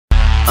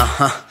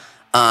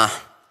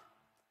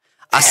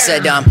I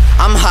said, I'm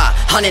hot,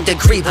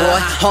 100-degree boy,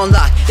 on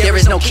lock, there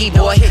is no key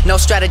boy, no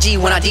strategy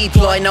when I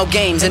deploy, no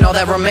games, and all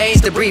that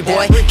remains debris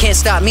boy, can't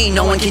stop me,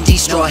 no one can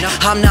destroy,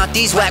 I'm not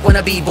these whack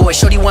wanna be boy,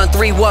 shorty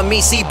 1-3, what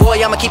me, see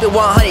boy, I'ma keep it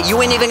 100, you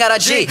ain't even got a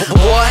G,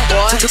 boy,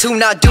 two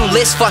not do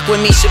list, fuck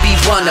with me, should be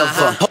one of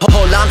them,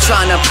 all I'm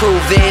trying to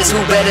prove is, who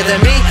better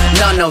than me,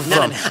 none of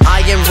them, I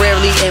am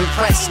rarely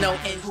impressed, no.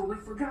 Totally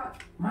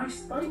forgot, my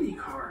Spidey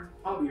card,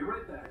 I'll be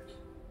right back.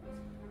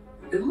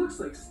 It looks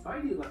like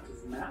Spidey left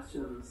his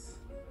matches.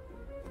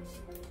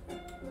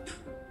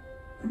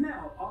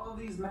 Now, all of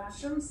these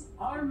matches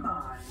are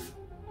mine.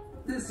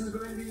 This is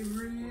going to be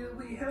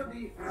really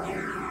heavy.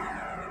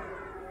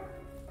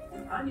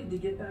 I need to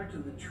get back to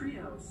the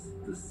treehouse.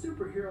 The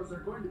superheroes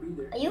are going to be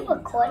there. Are you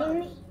recording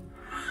me?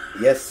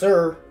 Yes,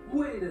 sir.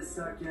 Wait a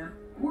second.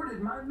 Where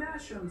did my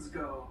mashems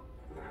go?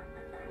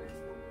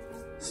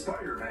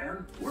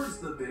 Spider-Man, where's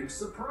the big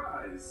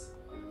surprise?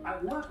 I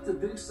left the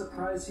big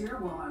surprise here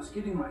while I was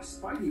getting my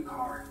Spidey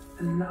card,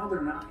 and now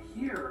they're not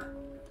here.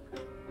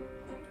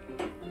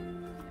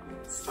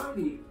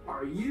 Spidey,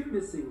 are you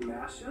missing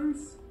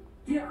mashems?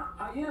 Yeah,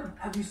 I am.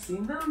 Have you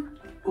seen them?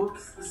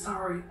 Oops,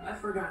 sorry, I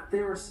forgot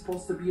they were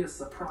supposed to be a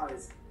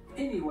surprise.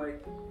 Anyway,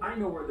 I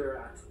know where they're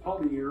at. I'll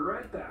be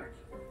right back.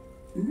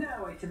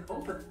 Now I can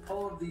open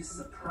all of these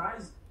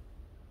surprise...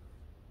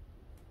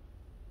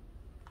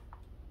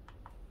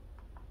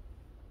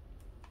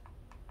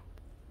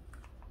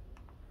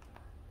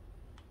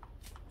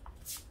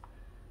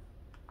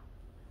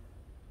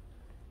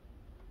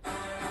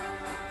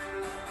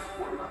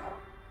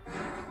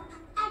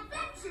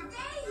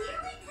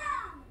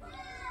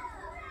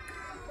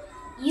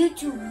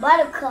 YouTube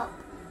Buttercup.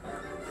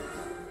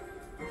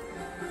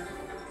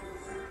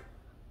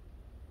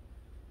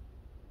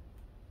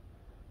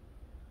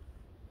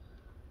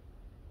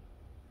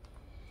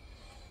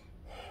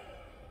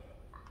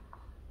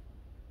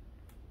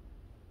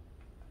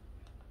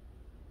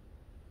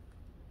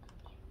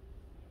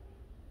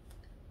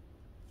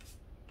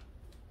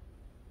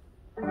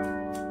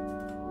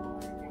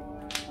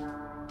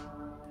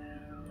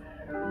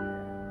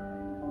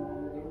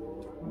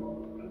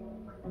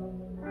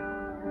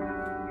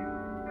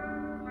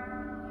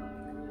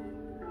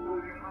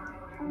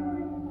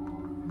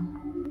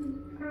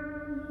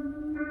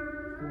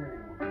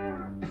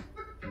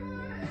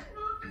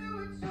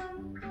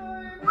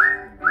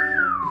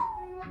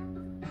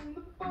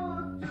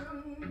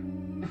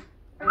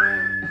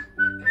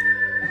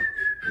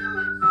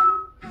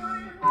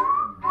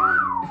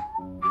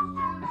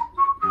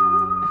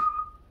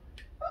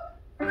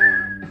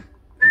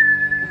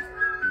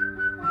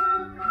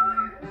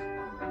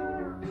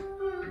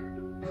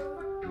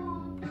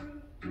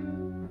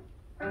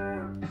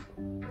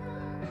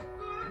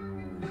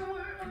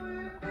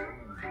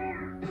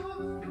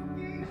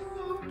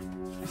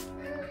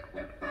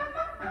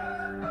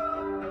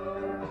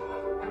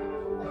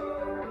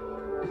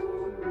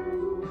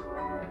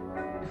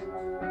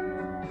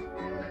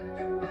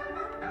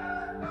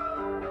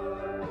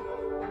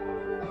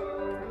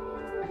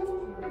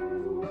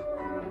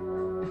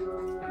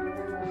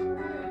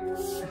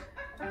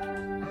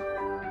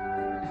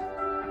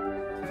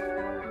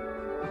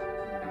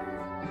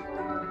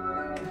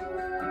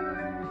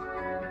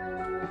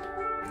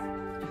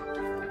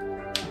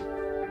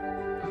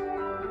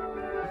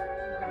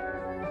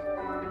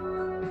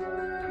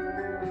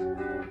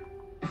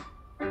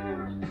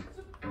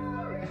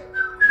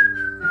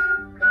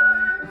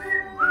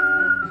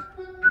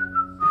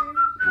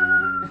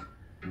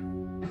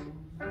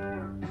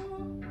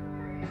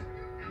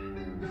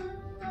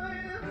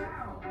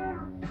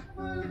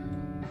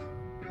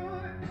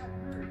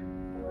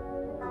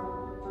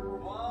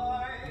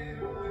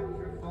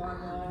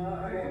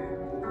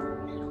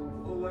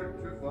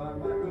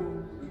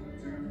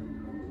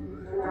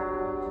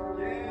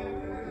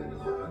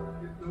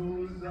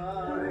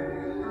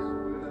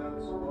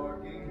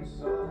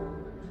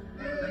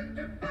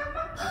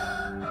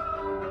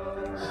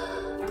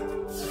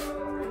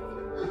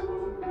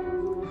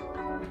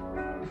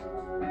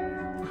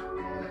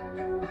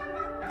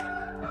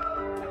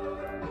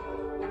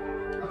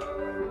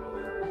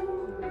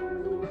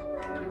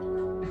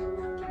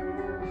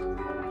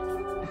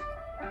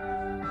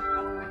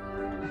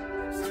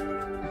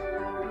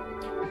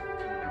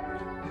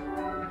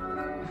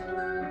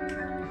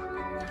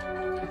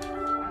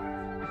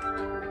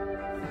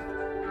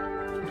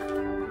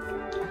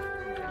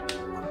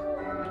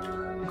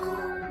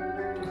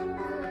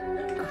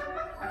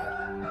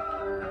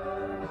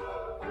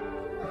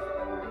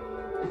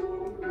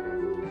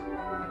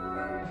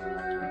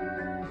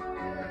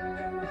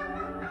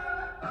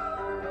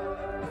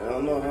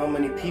 I don't know how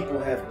many people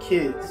have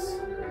kids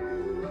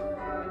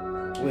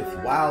with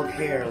wild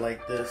hair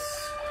like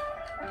this,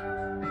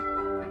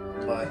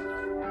 but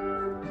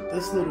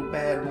this little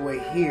bad boy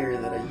here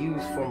that I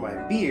use for my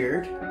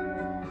beard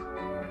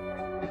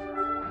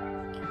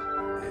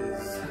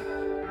is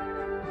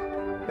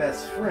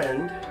best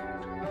friend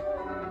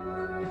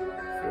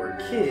for a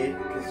kid,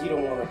 because you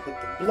don't want to put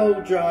the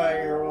blow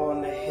dryer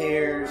on the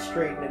hair,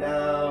 straighten it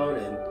out,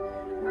 and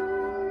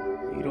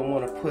you don't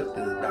want to put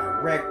the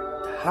direct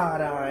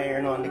hot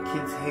iron on the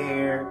kid's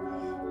hair.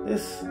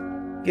 This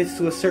gets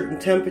to a certain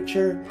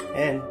temperature,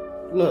 and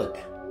look,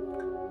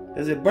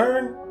 does it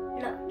burn?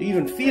 No. Do you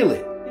even feel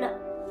it? No.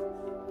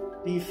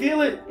 Do you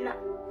feel it? No.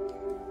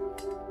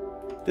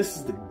 This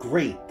is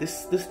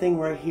this thing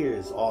right here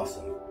is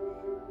awesome.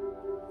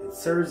 It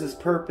serves its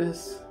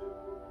purpose.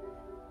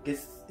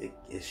 It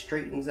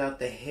straightens out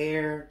the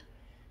hair.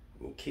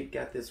 Your kid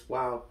got this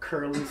wild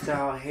curly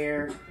style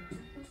hair,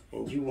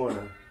 and you want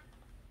to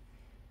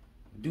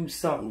do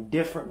something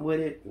different with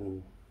it.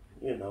 And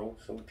you know,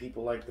 some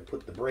people like to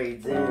put the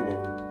braids in,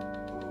 and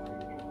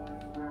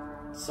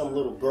some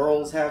little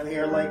girls have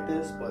hair like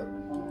this, but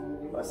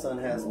my son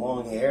has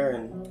long hair,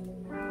 and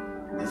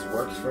this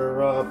works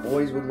for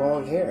boys with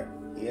long hair.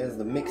 He has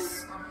the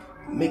mixed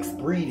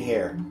breed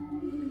hair.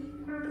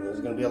 And there's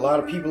going to be a lot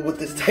of people with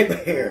this type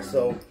of hair.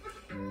 So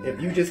if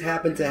you just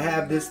happen to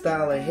have this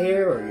style of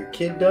hair, or your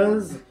kid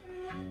does,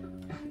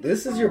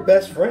 this is your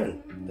best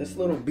friend. This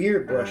little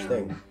beard brush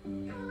thing.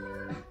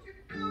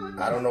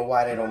 I don't know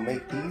why they don't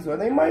make these, or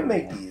they might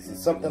make these.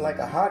 It's something like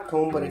a hot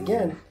comb, but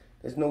again,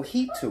 there's no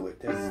heat to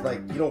it. There's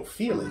like, you don't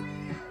feel it.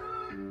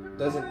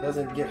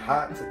 Doesn't get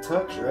hot to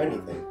touch or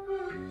anything.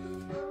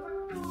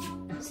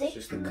 See? It's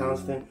just a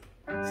constant.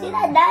 See,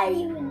 that not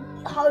even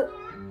hurt.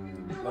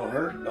 Don't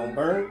hurt? Don't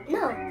burn?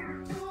 No.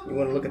 You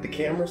want to look at the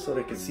camera so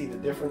they can see the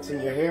difference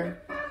in your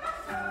hair?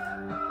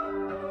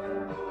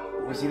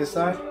 You see this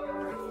side?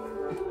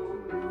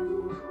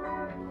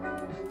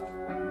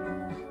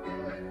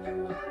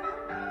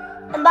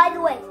 And by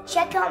the way,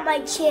 check out my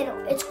channel.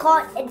 It's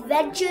called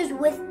Adventures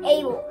with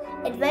Abel.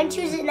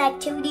 Adventures and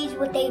Activities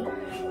with Abel.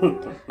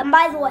 And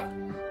by the way,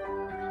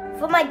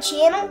 for my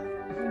channel,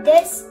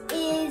 this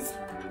is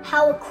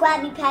how a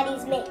Krabby Patty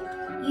is made.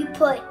 You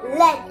put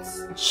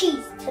lettuce,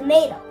 cheese,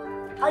 tomato,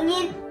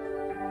 onion,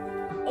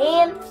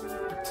 and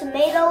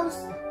tomatoes,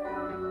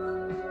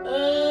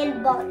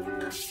 and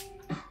butter.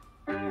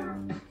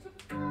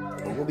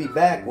 And we'll be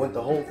back when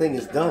the whole thing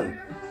is done.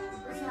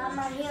 This is how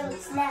my hair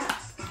looks now.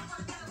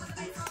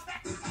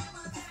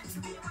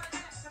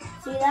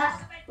 See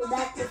that? We're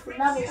back with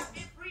another one.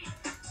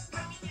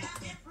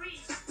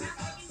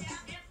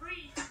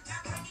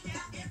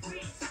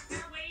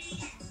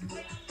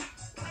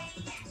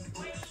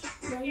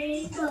 There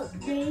you go,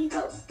 there you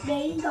go,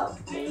 there you go,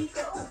 there you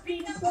go.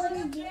 Peanut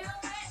butter jelly,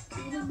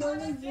 peanut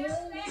butter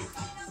jelly.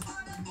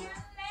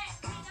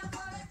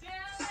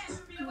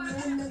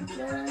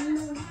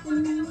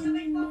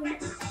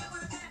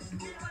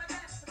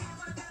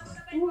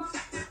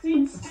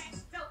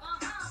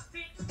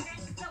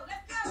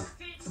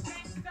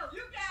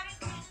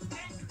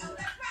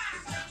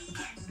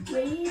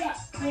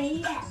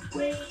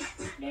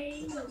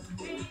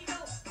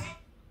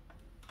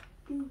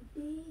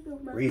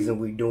 Reason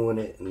we're doing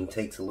it and it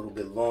takes a little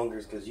bit longer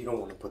is because you don't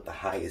want to put the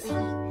highest heat.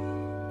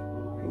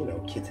 You know,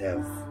 kids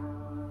have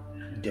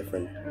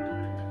different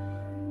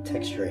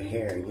texture of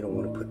hair. You don't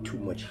want to put too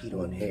much heat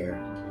on hair.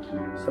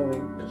 So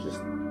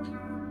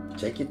just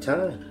take your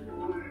time.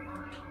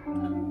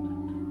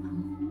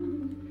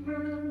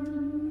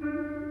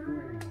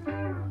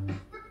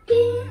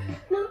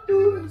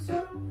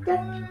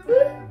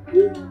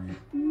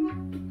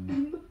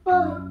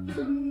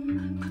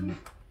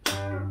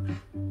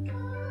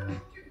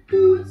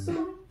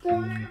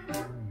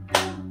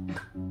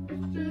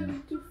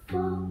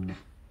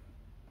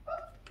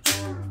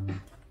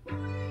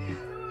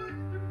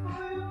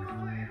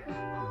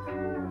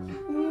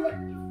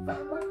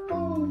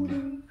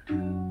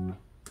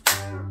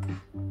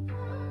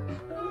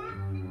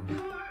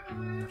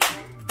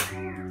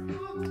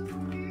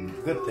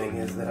 The good thing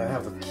is that I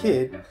have a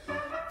kid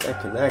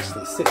that can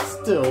actually sit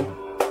still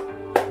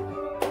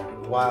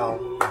while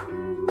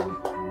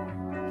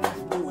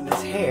doing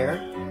his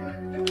hair.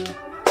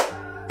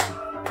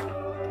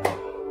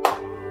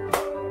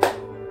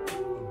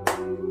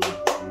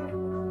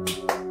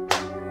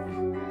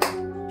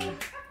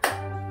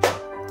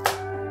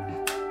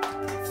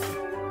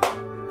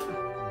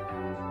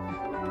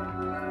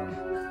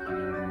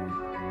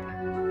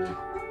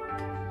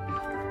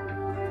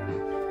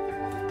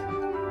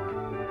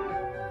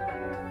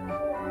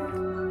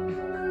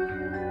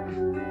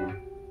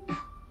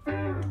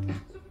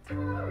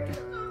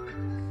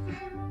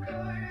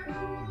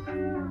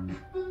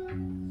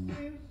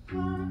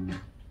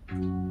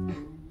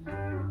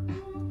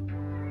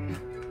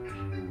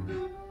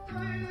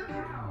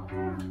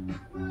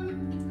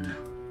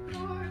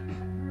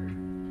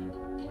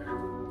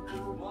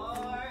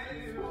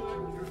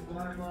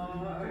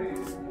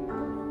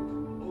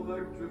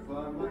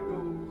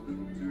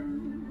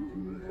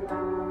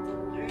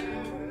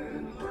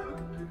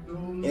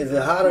 Is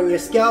it hot on your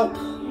scalp?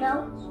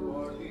 No.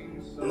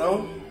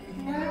 No?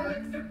 No,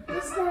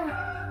 it's not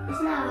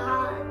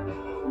hot,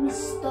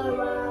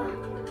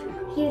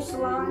 Mr. Hair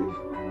salon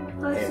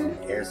person.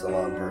 Hair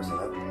salon person,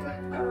 huh?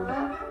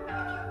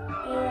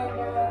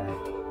 And,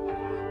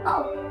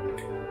 oh,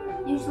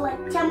 there's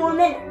like 10 more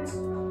minutes.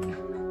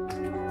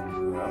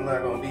 I'm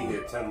not gonna be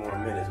here 10 more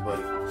minutes,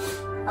 buddy.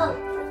 Oh.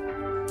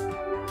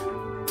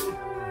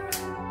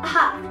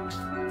 Aha.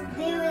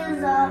 There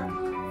is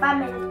 5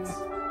 minutes.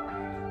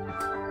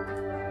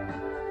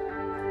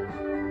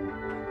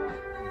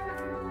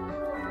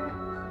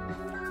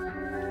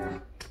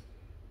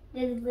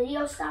 Did the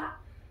video stop?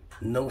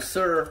 No,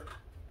 sir.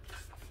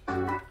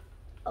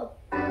 Oh.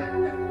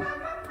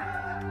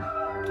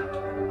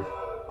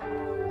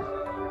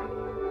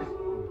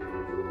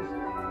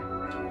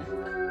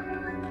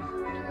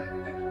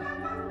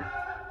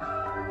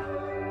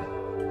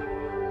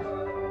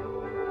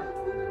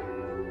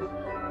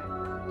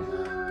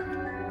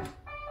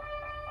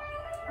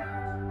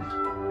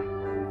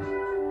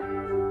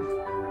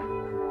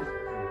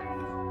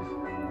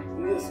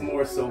 This is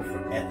more so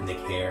for ethnic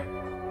hair,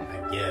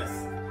 I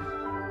guess.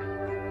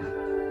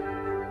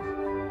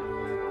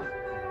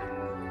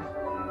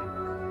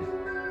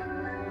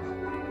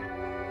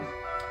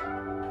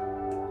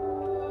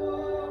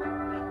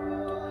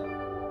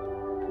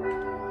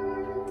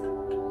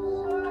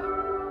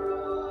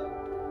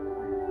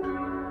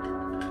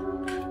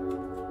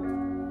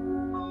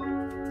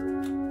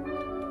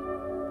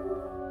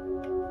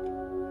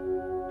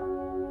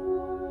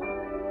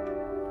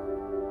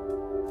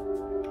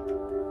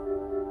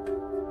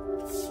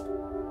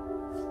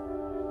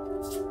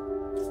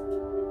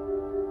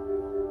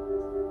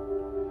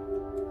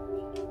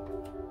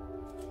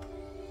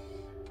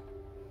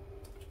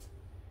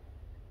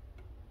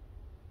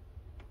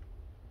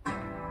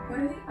 What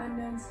are the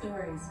unknown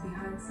stories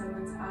behind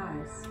someone's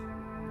eyes?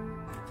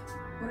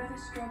 What are the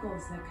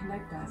struggles that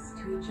connect us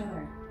to each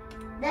other?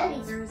 That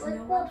is There is flip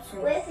no flop one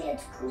square face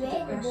it's to created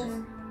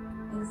depression,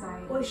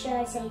 anxiety, or should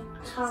I say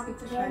Tom Kenny?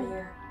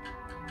 schizophrenia,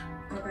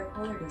 or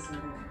bipolar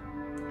disorder.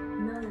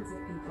 Millions of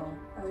people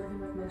are living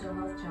with mental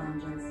health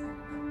challenges.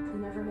 You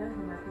never know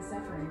who might be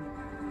suffering.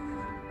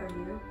 Are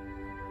you?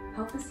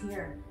 Help is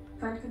here.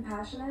 Find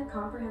compassionate,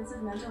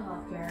 comprehensive mental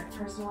health care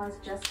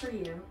personalized just for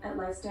you at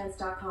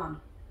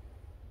lifestance.com.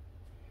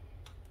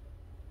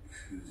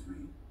 Excuse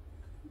me,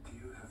 do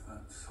you have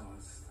that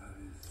sauce that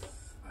is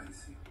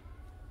spicy?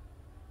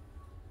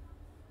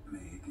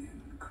 Made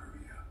in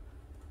Korea.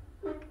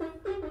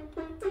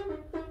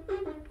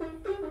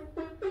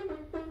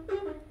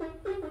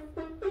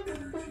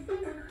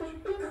 Energy,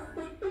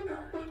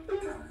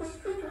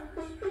 chemistry,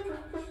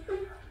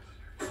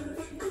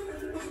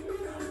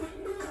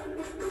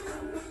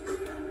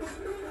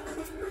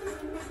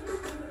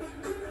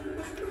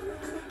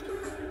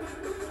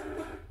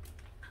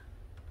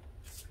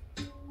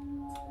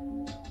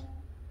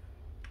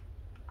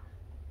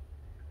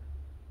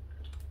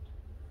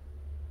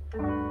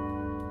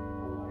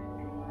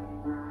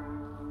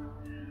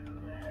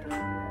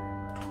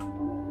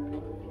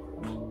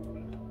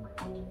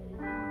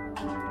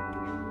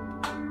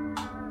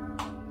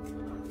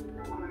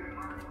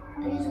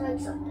 I just heard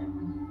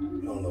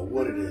something. I don't know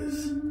what it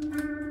is.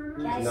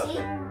 Can I see?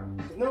 Nothing.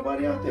 There's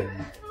nobody out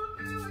there.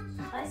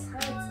 I just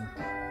heard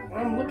something. When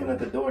I'm looking at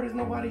the door, there's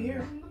nobody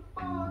here.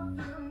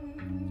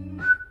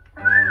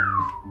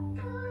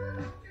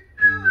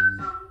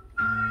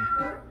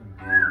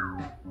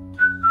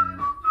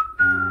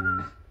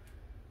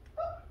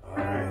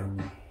 Alright.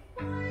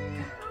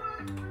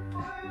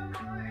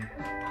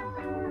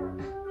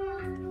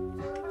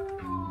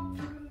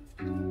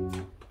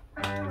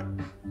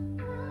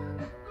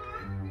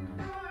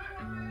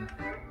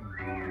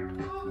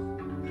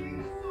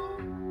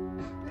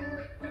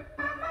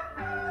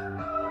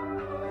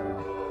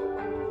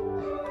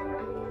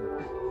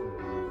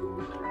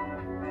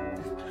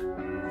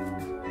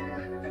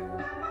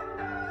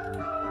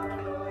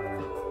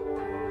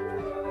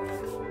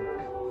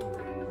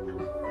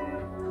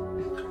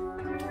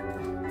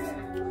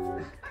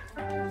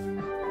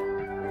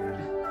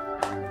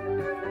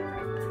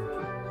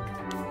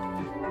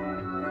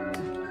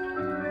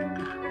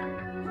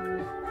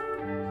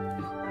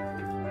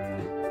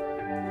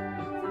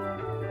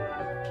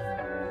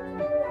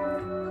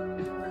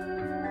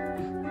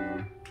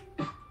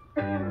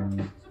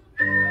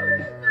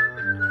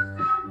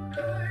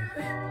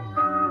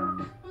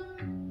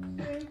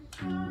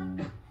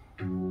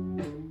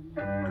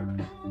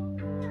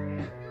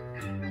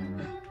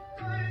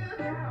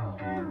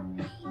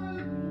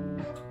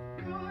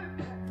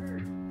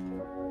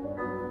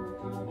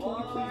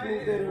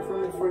 Move that in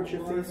front of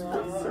your face,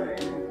 please, sir.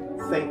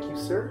 Thank you,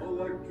 sir.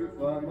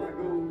 Electrify my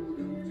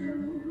golden tune.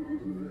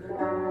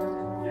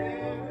 Yeah,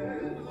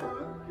 look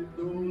at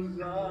those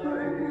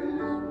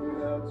eyes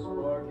without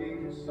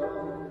sparking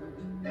song.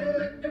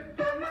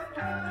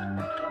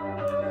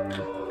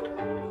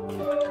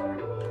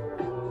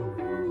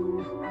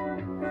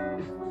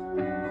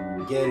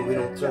 Again, we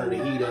don't turn the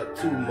heat up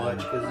too much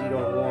because you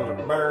don't want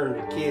to burn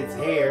the kids'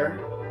 hair.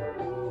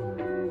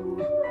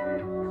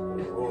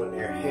 Ruin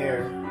their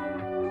hair.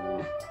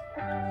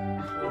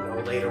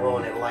 Later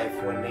on in life,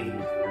 when they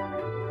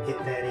hit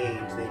that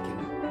age, they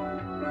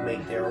can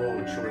make their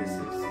own choices.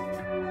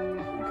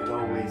 You can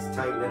always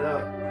tighten it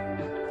up.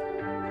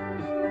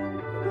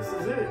 This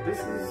is it. This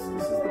is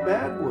the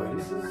bad boy.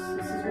 This is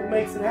what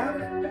makes it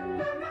happen.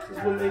 This is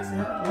what makes it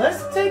happen.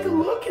 Let's take a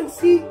look and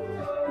see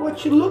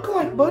what you look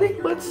like, buddy.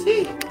 Let's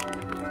see.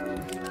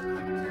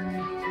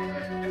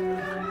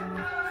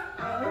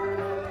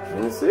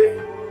 Let me see.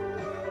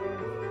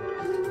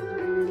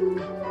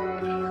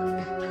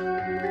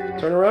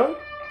 Turn around.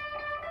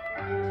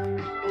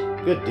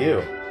 Good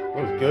deal.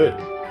 Looks good.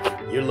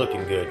 You're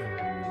looking good.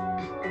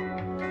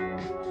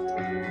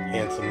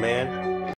 Handsome man.